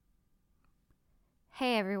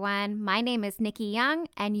Hey everyone, my name is Nikki Young,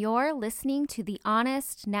 and you're listening to The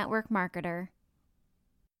Honest Network Marketer.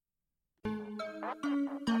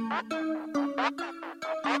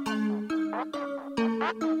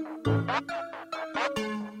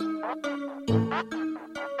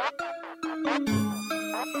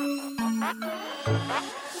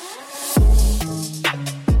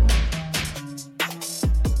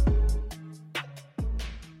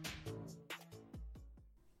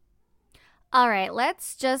 All right,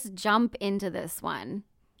 let's just jump into this one.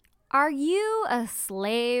 Are you a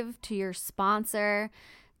slave to your sponsor?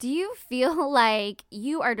 Do you feel like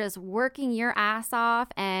you are just working your ass off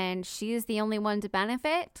and she's the only one to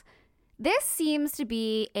benefit? This seems to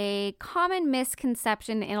be a common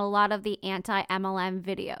misconception in a lot of the anti-MLM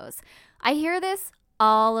videos. I hear this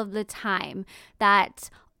all of the time, that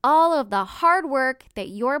all of the hard work that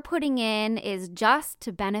you're putting in is just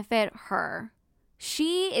to benefit her.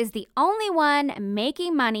 She is the only one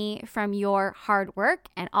making money from your hard work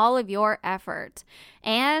and all of your effort.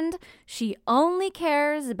 And she only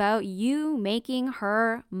cares about you making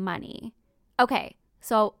her money. Okay,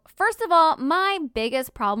 so first of all, my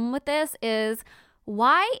biggest problem with this is,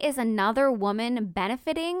 why is another woman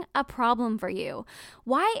benefiting a problem for you?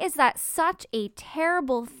 Why is that such a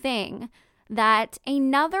terrible thing that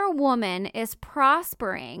another woman is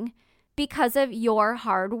prospering because of your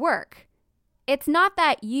hard work? It's not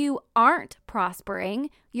that you aren't prospering.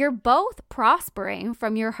 You're both prospering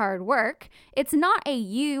from your hard work. It's not a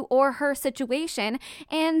you or her situation,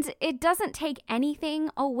 and it doesn't take anything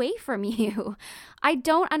away from you. I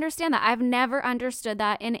don't understand that. I've never understood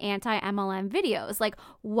that in anti-MLM videos. Like,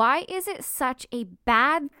 why is it such a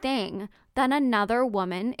bad thing that another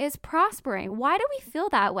woman is prospering? Why do we feel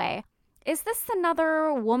that way? Is this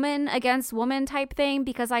another woman against woman type thing?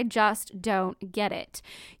 Because I just don't get it.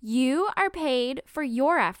 You are paid for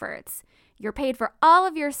your efforts. You're paid for all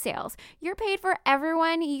of your sales. You're paid for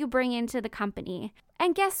everyone you bring into the company.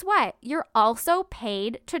 And guess what? You're also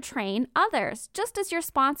paid to train others, just as your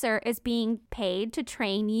sponsor is being paid to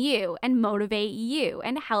train you and motivate you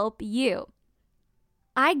and help you.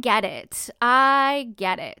 I get it.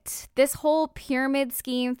 This whole pyramid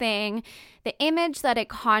scheme thing, the image that it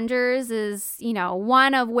conjures is,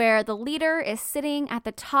 one of where the leader is sitting at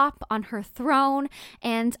the top on her throne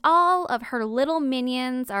and all of her little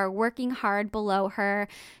minions are working hard below her,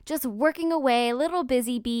 just working away, little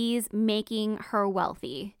busy bees, making her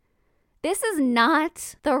wealthy. This is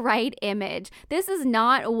not the right image. This is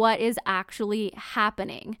not what is actually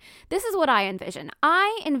happening. This is what I envision.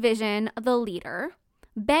 I envision the leader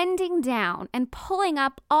bending down and pulling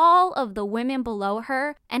up all of the women below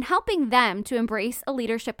her and helping them to embrace a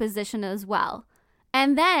leadership position as well.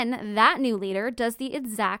 And then that new leader does the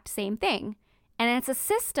exact same thing. And it's a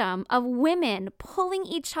system of women pulling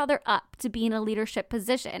each other up to be in a leadership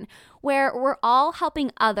position where we're all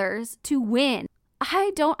helping others to win.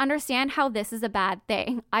 I don't understand how this is a bad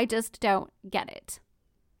thing. I just don't get it.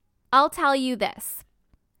 I'll tell you this.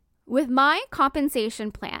 With my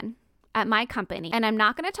compensation plan at my company, and I'm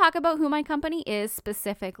not going to talk about who my company is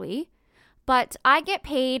specifically, but I get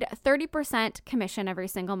paid 30% commission every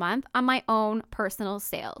single month on my own personal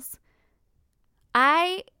sales.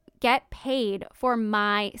 I get paid for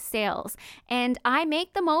my sales, and I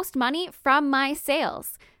make the most money from my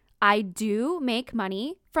sales. I do make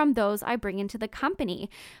money from those I bring into the company,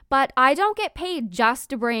 but I don't get paid just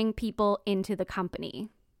to bring people into the company.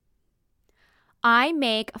 I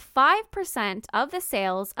make 5% of the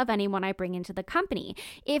sales of anyone I bring into the company.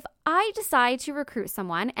 If I decide to recruit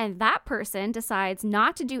someone and that person decides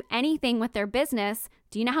not to do anything with their business,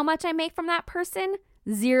 do you know how much I make from that person?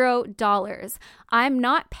 $0. I'm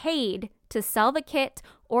not paid to sell the kit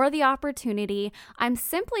or the opportunity. I'm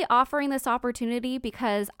simply offering this opportunity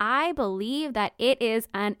because I believe that it is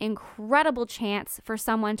an incredible chance for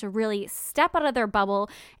someone to really step out of their bubble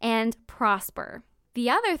and prosper. The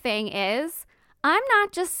other thing is, I'm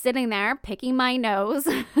not just sitting there picking my nose,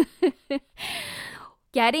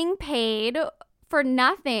 getting paid for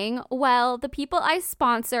nothing while the people I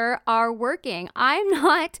sponsor are working. I'm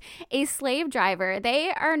not a slave driver. They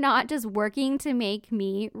are not just working to make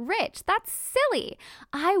me rich. That's silly.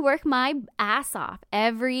 I work my ass off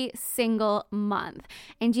every single month.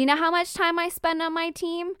 And do you know how much time I spend on my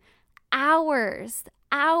team? Hours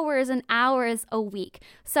and hours a week.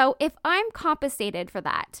 So if I'm compensated for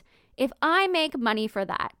that, if I make money for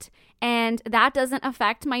that, and that doesn't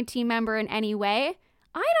affect my team member in any way,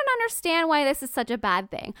 I don't understand why this is such a bad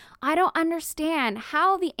thing. I don't understand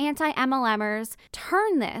how the anti-MLMers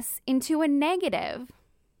turn this into a negative.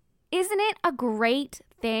 Isn't it a great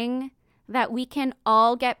thing that we can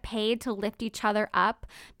all get paid to lift each other up,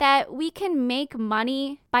 that we can make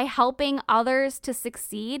money by helping others to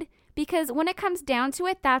succeed? Because when it comes down to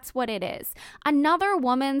it, that's what it is. Another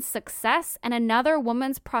woman's success and another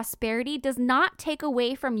woman's prosperity does not take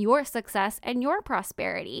away from your success and your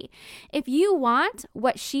prosperity. If you want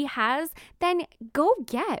what she has, then go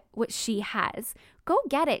get what she has. Go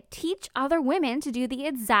get it. Teach other women to do the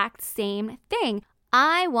exact same thing.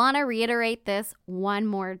 I want to reiterate this one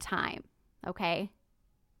more time, okay?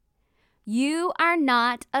 You are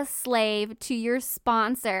not a slave to your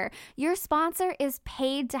sponsor. Your sponsor is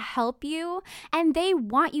paid to help you, and they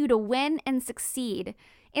want you to win and succeed.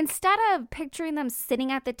 Instead of picturing them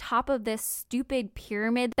sitting at the top of this stupid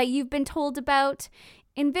pyramid that you've been told about,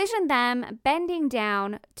 envision them bending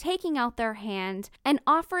down, taking out their hand, and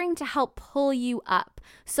offering to help pull you up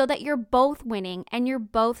so that you're both winning and you're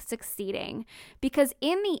both succeeding. Because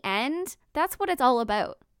in the end, that's what it's all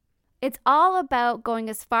about. It's all about going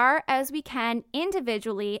as far as we can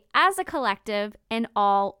individually, as a collective, and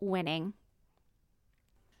all winning.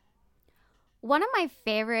 One of my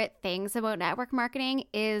favorite things about network marketing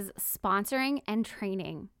is sponsoring and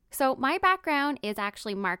training. So my background is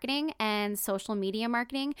actually marketing and social media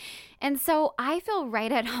marketing. And so I feel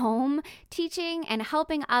right at home teaching and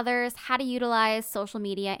helping others how to utilize social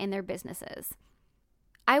media in their businesses.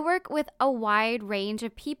 I work with a wide range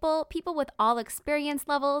of people with all experience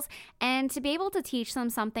levels, and to be able to teach them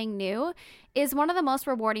something new is one of the most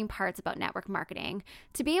rewarding parts about network marketing.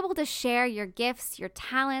 To be able to share your gifts, your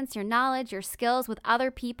talents, your knowledge, your skills with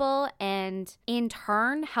other people, and in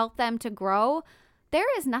turn help them to grow, there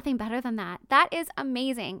is nothing better than that. That is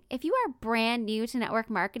amazing. If you are brand new to network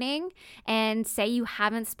marketing and say you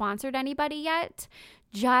haven't sponsored anybody yet,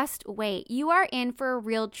 just wait. You are in for a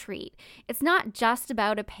real treat. It's not just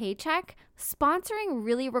about a paycheck. Sponsoring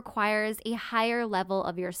really requires a higher level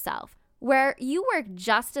of yourself, where you work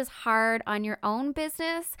just as hard on your own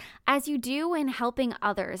business as you do in helping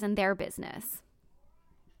others in their business.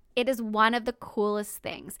 It is one of the coolest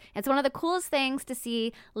things. It's one of the coolest things to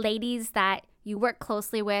see ladies that you work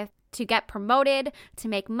closely with to get promoted, to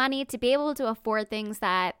make money, to be able to afford things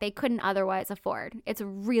that they couldn't otherwise afford. It's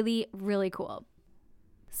really, really cool.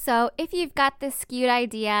 So if you've got this skewed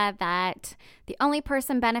idea that the only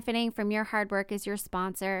person benefiting from your hard work is your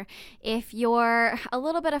sponsor, if you're a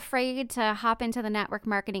little bit afraid to hop into the network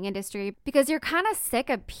marketing industry because you're kind of sick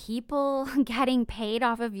of people getting paid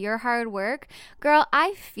off of your hard work, girl,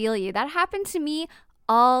 I feel you. That happened to me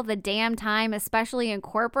all the damn time, especially in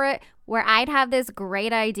corporate, where I'd have this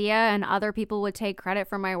great idea and other people would take credit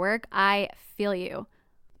for my work. I feel you.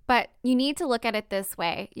 But you need to look at it this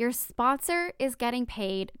way. Your sponsor is getting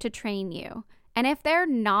paid to train you. And if they're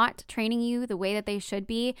not training you the way that they should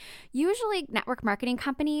be, usually network marketing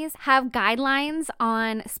companies have guidelines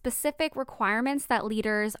on specific requirements that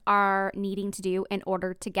leaders are needing to do in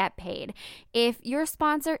order to get paid. If your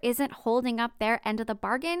sponsor isn't holding up their end of the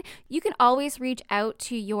bargain, you can always reach out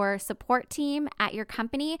to your support team at your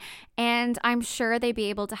company, and I'm sure they'd be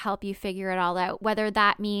able to help you figure it all out, whether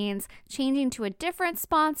that means changing to a different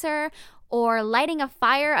sponsor or lighting a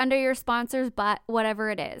fire under your sponsor's butt, whatever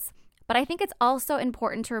it is. But I think it's also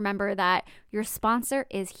important to remember that your sponsor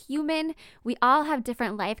is human. We all have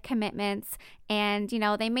different life commitments, and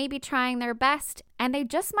they may be trying their best and they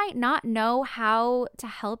just might not know how to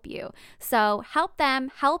help you. So help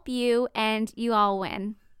them, help you, and you all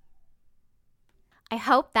win. I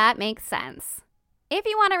hope that makes sense. If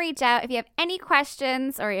you want to reach out, if you have any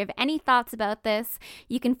questions or you have any thoughts about this,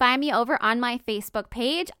 you can find me over on my Facebook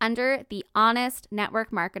page under The Honest Network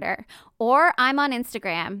Marketer, or I'm on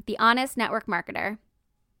Instagram, The Honest Network Marketer.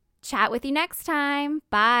 Chat with you next time.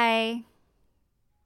 Bye.